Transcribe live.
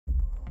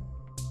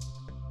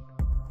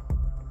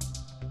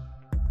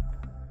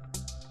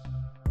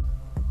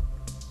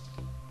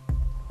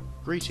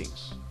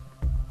Greetings.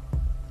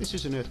 This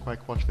is an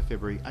earthquake watch for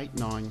February 8,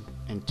 9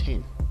 and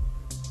 10.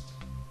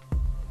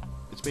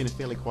 It's been a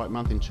fairly quiet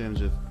month in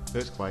terms of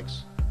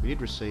earthquakes. We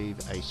did receive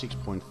a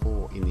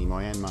 6.4 in the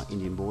Myanmar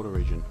Indian border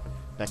region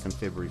back on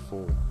February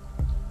 4.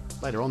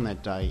 Later on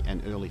that day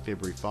and early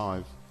February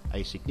 5,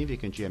 a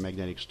significant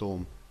geomagnetic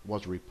storm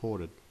was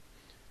reported,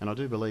 and I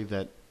do believe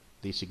that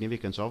the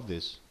significance of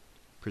this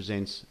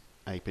presents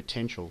a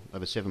potential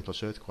of a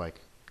 7+ earthquake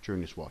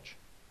during this watch.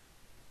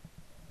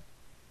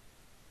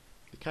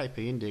 The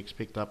KP index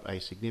picked up a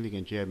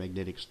significant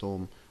geomagnetic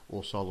storm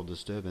or solar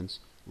disturbance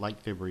late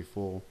February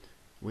 4.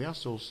 We are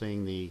still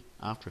seeing the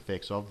after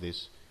effects of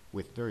this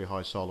with very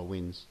high solar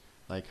winds.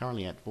 They are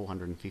currently at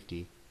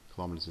 450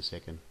 kilometers a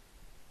second.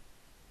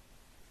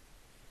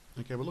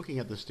 Okay, we're looking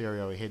at the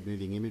stereo ahead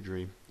moving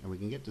imagery, and we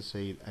can get to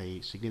see a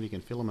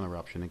significant filament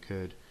eruption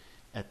occurred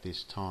at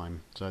this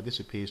time. So this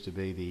appears to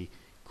be the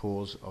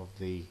cause of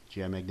the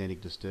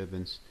geomagnetic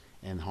disturbance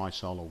and high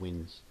solar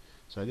winds.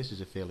 So this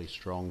is a fairly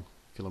strong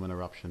filament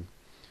eruption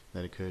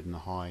that occurred in the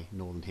high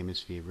Northern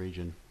Hemisphere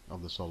region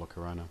of the solar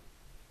corona.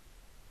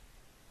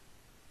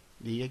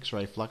 The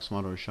X-ray flux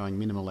monitor is showing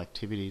minimal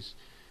activities.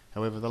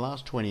 However, the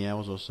last 20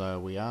 hours or so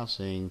we are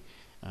seeing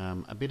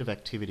a bit of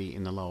activity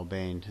in the lower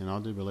band, and I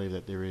do believe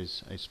that there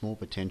is a small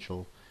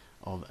potential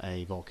of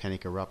a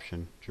volcanic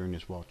eruption during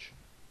this watch.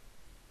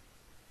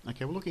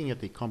 Okay, we're looking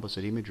at the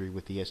composite imagery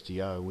with the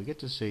SDO. We get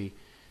to see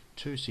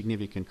two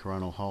significant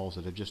coronal holes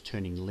that are just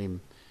turning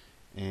limb,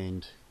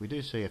 and we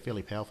do see a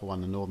fairly powerful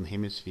one in the Northern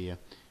Hemisphere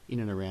in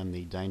and around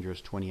the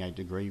dangerous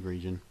 28-degree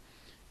region,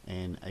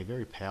 and a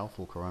very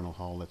powerful coronal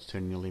hole that's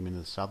turning a limb in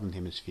the Southern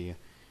Hemisphere,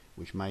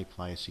 which may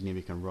play a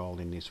significant role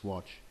in this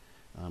watch.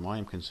 I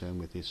am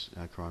concerned with this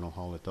coronal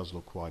hole. It does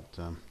look quite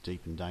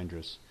deep and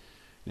dangerous.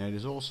 Now,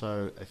 there's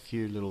also a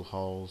few little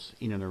holes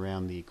in and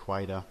around the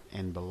equator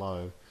and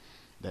below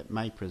that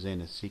may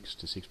present a 6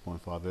 to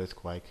 6.5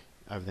 earthquake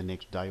over the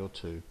next day or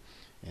two,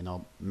 and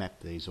I'll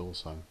map these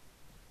also.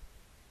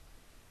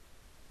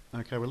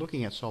 Okay, we're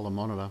looking at solar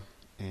monitor,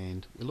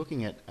 and we're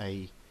looking at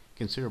a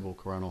considerable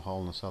coronal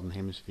hole in the Southern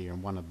Hemisphere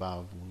and one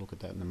above. We'll look at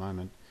that in a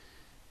moment.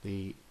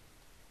 The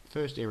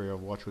first area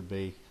of watch would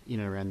be in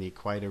and around the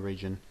equator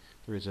region.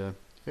 There is a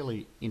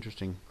fairly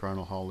interesting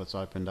coronal hole that's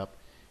opened up,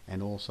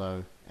 and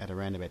also at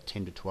around about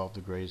 10 to 12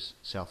 degrees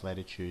south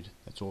latitude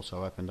that's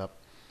also opened up.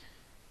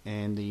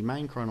 And the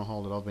main coronal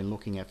hole that I've been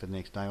looking at for the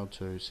next day or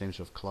two seems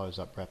to have closed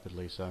up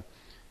rapidly, so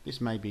this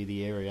may be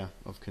the area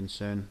of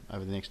concern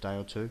over the next day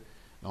or two.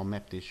 I'll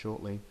map this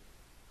shortly.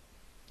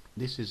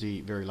 This is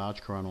a very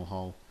large coronal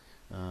hole,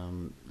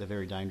 the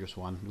very dangerous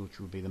one, which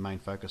will be the main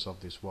focus of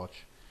this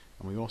watch.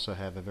 And we also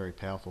have a very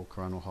powerful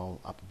coronal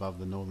hole up above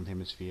the Northern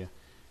Hemisphere,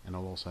 and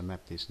I'll also map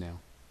this now.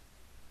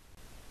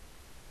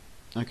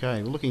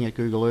 Okay, we're looking at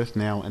Google Earth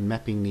now and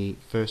mapping the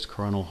first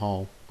coronal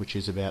hole, which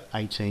is about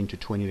 18 to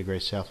 20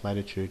 degrees south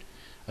latitude.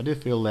 I do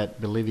feel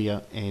that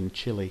Bolivia and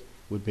Chile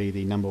would be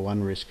the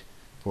 #1 risk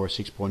for a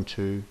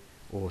 6.2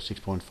 or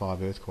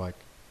 6.5 earthquake.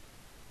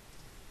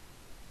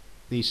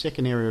 The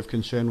second area of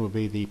concern will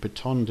be the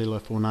Piton de la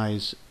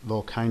Fournaise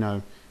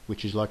volcano,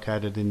 which is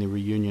located in the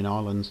Reunion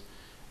Islands,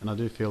 and I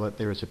do feel that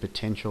there is a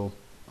potential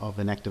of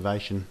an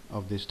activation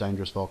of this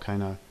dangerous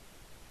volcano.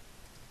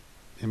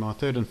 And my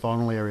third and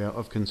final area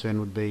of concern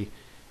would be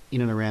in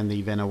and around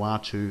the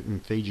Vanuatu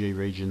and Fiji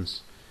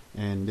regions,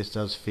 and this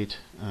does fit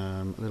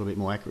a little bit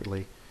more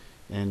accurately,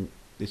 and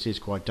this is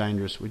quite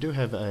dangerous. We do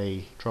have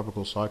a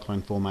tropical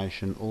cyclone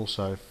formation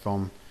also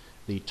from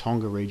the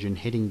Tonga region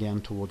heading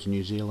down towards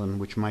New Zealand,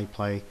 which may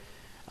play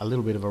a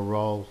little bit of a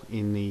role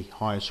in the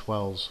higher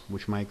swells,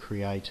 which may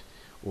create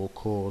or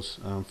cause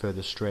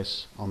further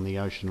stress on the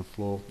ocean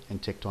floor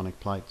and tectonic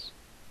plates.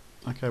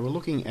 Okay, we're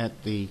looking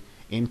at the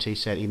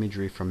MTSAT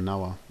imagery from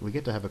NOAA. We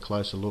get to have a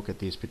closer look at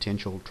this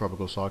potential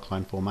tropical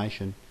cyclone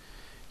formation.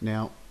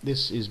 Now,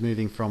 this is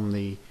moving from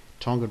the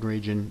Tongan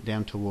region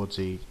down towards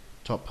the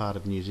top part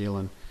of New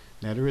Zealand.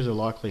 Now, there is a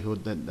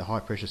likelihood that the high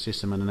pressure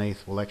system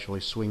underneath will actually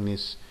swing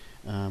this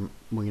in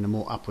a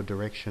more upward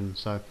direction.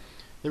 So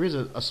there is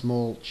a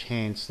small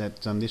chance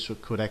that this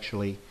could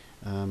actually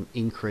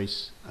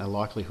increase a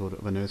likelihood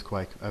of an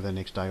earthquake over the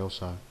next day or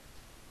so.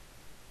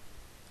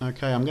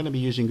 Okay, I'm going to be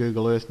using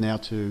Google Earth now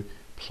to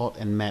plot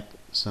and map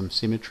some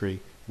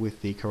symmetry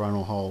with the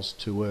coronal holes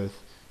to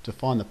Earth to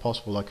find the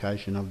possible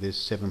location of this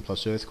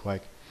 7+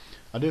 earthquake.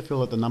 I do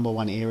feel that the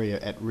 #1 area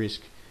at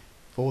risk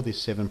for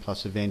this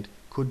 7+ event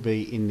could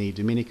be in the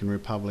Dominican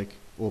Republic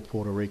or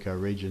Puerto Rico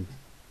region.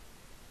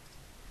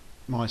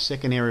 My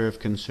second area of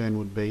concern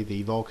would be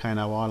the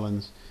Volcano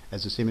Islands,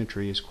 as the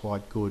symmetry is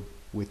quite good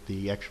with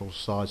the actual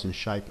size and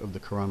shape of the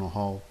coronal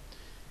hole.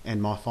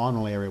 And my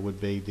final area would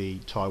be the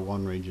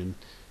Taiwan region.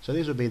 So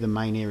these would be the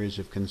main areas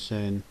of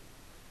concern.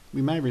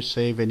 We may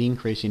receive an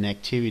increase in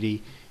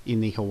activity in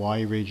the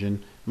Hawaii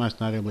region,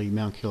 most notably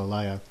Mount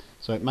Kilauea,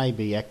 so it may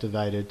be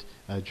activated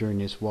during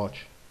this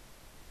watch.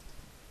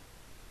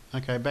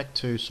 Okay, back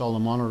to solar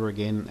monitor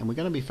again, and we're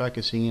going to be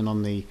focusing in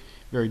on the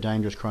very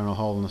dangerous coronal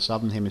hole in the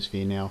Southern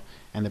Hemisphere now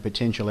and the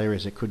potential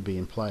areas that could be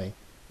in play.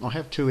 I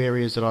have two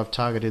areas that I've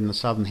targeted in the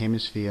Southern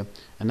Hemisphere,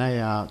 and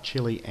they are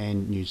Chile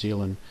and New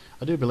Zealand.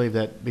 I do believe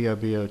that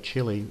Biobío,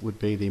 Chile would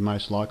be the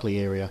most likely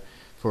area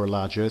for a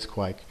large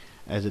earthquake,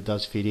 as it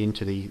does fit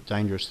into the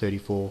dangerous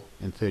 34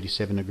 and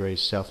 37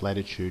 degrees south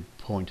latitude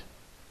point.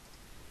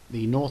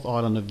 The North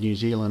Island of New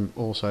Zealand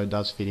also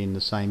does fit in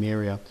the same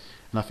area,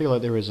 and I feel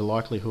like there is a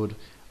likelihood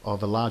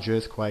of a large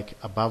earthquake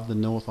above the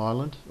North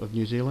Island of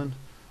New Zealand,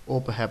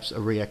 or perhaps a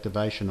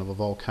reactivation of a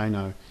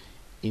volcano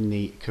in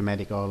the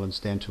Geomagnetic Islands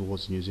down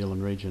towards the New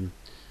Zealand region.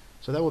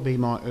 So that will be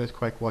my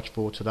earthquake watch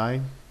for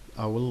today.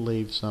 I will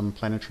leave some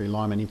planetary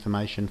alignment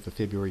information for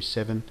February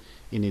 7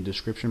 in the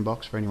description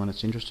box for anyone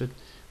that's interested.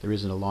 There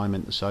is an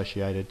alignment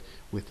associated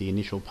with the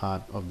initial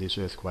part of this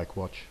earthquake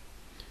watch.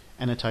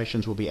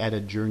 Annotations will be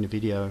added during the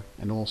video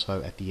and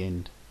also at the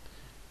end.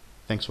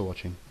 Thanks for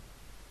watching.